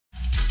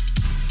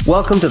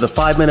Welcome to the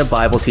 5-Minute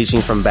Bible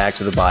Teaching from Back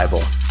to the Bible.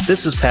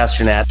 This is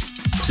Pastor Nat.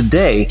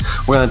 Today,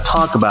 we're going to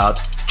talk about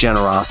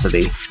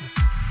generosity.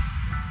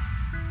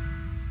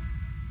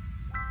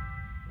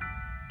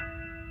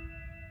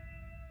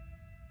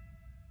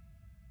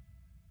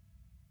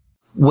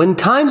 When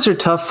times are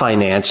tough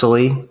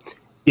financially,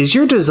 is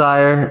your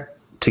desire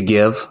to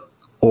give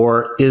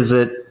or is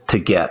it to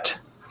get?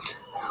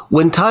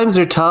 When times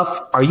are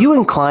tough, are you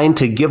inclined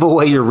to give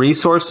away your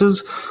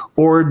resources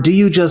or do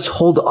you just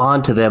hold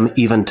on to them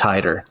even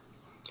tighter?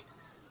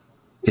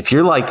 If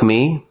you're like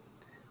me,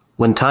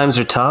 when times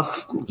are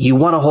tough, you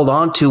want to hold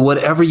on to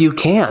whatever you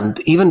can,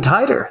 even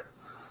tighter.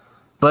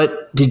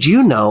 But did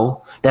you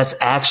know that's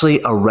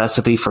actually a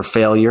recipe for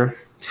failure?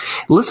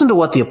 Listen to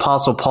what the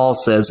Apostle Paul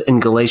says in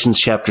Galatians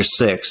chapter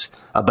 6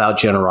 about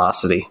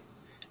generosity.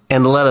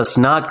 And let us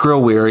not grow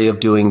weary of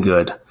doing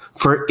good,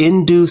 for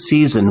in due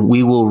season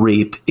we will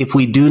reap if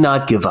we do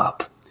not give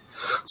up.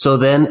 So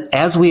then,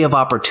 as we have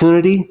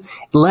opportunity,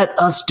 let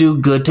us do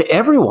good to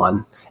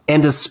everyone,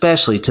 and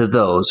especially to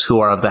those who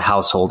are of the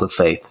household of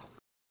faith.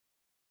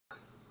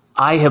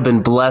 I have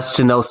been blessed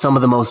to know some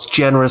of the most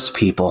generous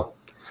people.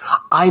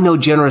 I know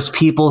generous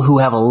people who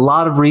have a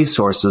lot of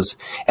resources,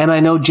 and I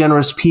know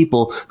generous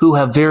people who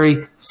have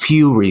very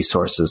few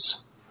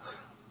resources.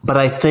 But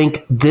I think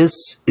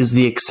this is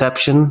the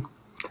exception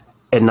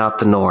and not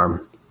the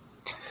norm.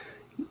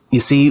 You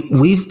see,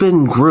 we've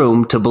been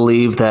groomed to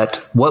believe that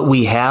what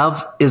we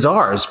have is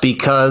ours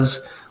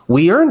because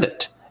we earned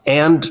it,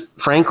 and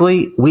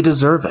frankly, we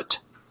deserve it.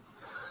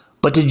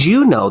 But did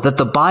you know that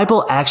the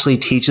Bible actually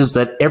teaches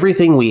that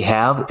everything we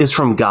have is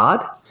from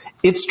God?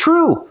 It's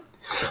true.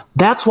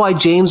 That's why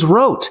James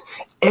wrote,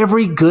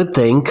 every good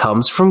thing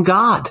comes from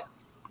God.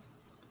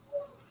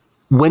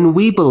 When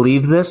we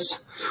believe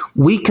this,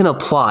 we can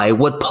apply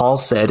what Paul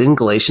said in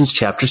Galatians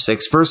chapter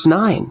 6, verse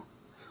 9.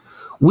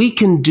 We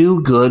can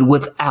do good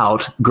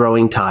without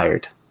growing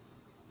tired.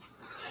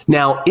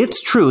 Now,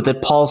 it's true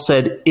that Paul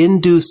said,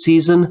 in due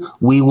season,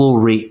 we will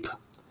reap.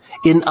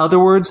 In other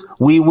words,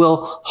 we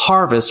will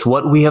harvest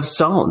what we have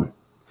sown.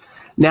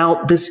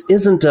 Now, this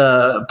isn't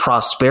a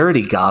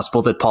prosperity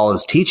gospel that Paul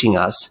is teaching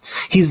us.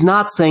 He's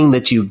not saying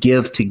that you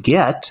give to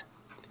get.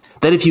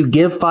 That if you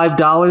give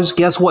 $5,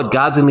 guess what?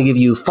 God's going to give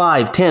you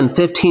 $5, $10,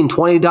 $15,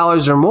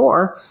 $20 or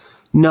more.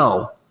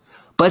 No.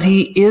 But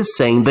he is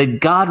saying that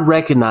God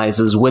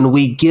recognizes when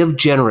we give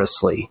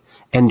generously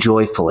and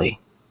joyfully.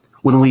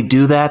 When we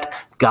do that,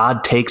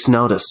 God takes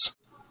notice.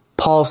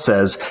 Paul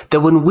says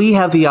that when we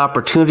have the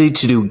opportunity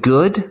to do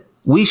good,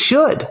 we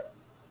should.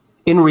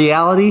 In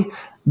reality,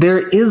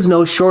 there is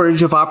no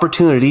shortage of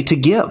opportunity to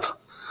give,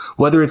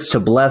 whether it's to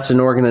bless an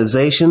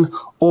organization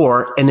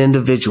or an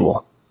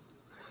individual.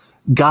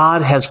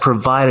 God has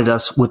provided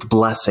us with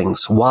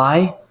blessings.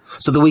 Why?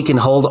 So that we can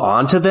hold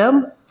on to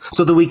them?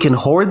 So that we can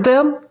hoard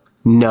them?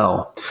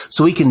 No.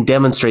 So we can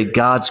demonstrate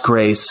God's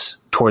grace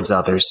towards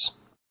others.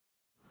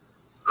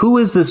 Who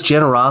is this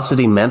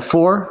generosity meant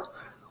for?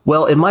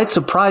 Well, it might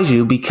surprise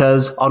you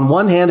because on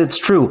one hand, it's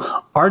true.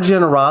 Our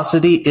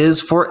generosity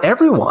is for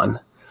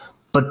everyone.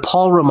 But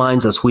Paul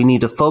reminds us we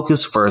need to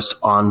focus first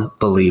on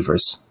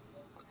believers.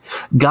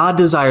 God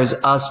desires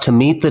us to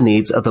meet the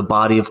needs of the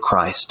body of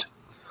Christ.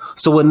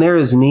 So when there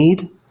is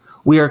need,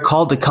 we are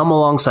called to come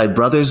alongside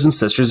brothers and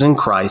sisters in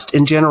Christ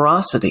in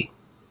generosity.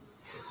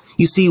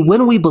 You see,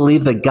 when we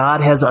believe that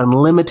God has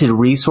unlimited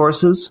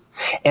resources,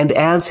 and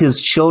as his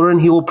children,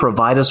 he will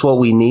provide us what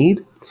we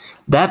need,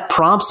 that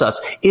prompts us,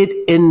 it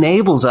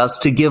enables us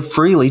to give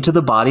freely to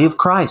the body of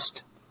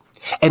Christ.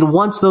 And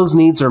once those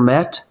needs are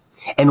met,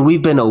 and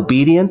we've been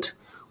obedient,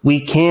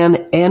 we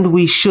can and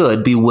we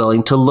should be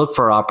willing to look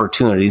for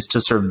opportunities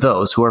to serve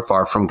those who are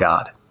far from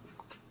God.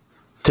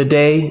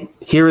 Today,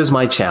 here is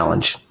my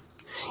challenge.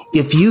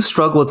 If you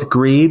struggle with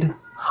greed,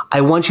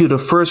 I want you to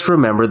first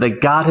remember that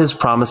God has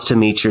promised to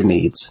meet your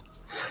needs.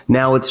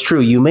 Now, it's true,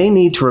 you may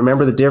need to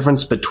remember the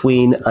difference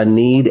between a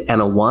need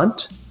and a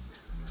want,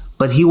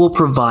 but he will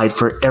provide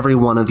for every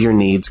one of your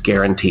needs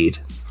guaranteed.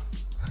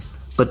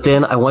 But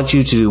then I want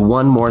you to do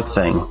one more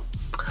thing.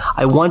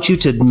 I want you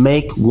to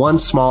make one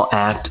small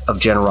act of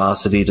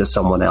generosity to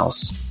someone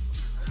else.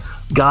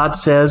 God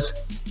says,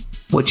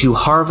 what you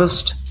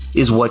harvest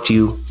is what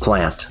you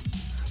plant.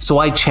 So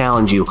I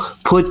challenge you,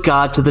 put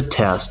God to the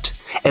test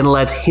and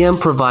let him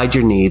provide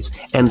your needs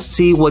and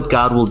see what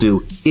God will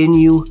do in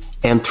you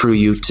and through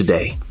you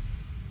today.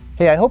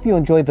 Hey, I hope you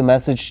enjoyed the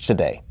message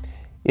today.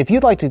 If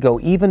you'd like to go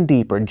even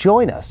deeper,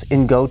 join us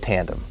in Go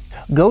Tandem.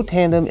 Go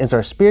Tandem is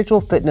our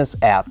spiritual fitness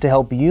app to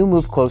help you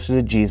move closer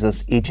to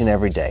Jesus each and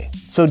every day.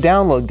 So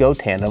download Go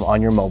Tandem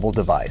on your mobile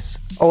device.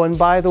 Oh, and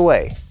by the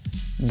way,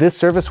 this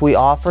service we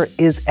offer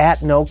is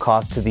at no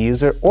cost to the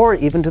user or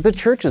even to the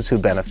churches who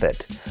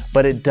benefit,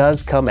 but it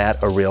does come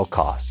at a real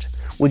cost.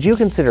 Would you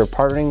consider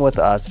partnering with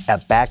us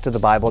at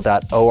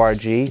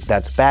backtothebible.org?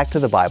 That's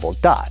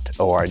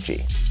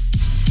backtothebible.org.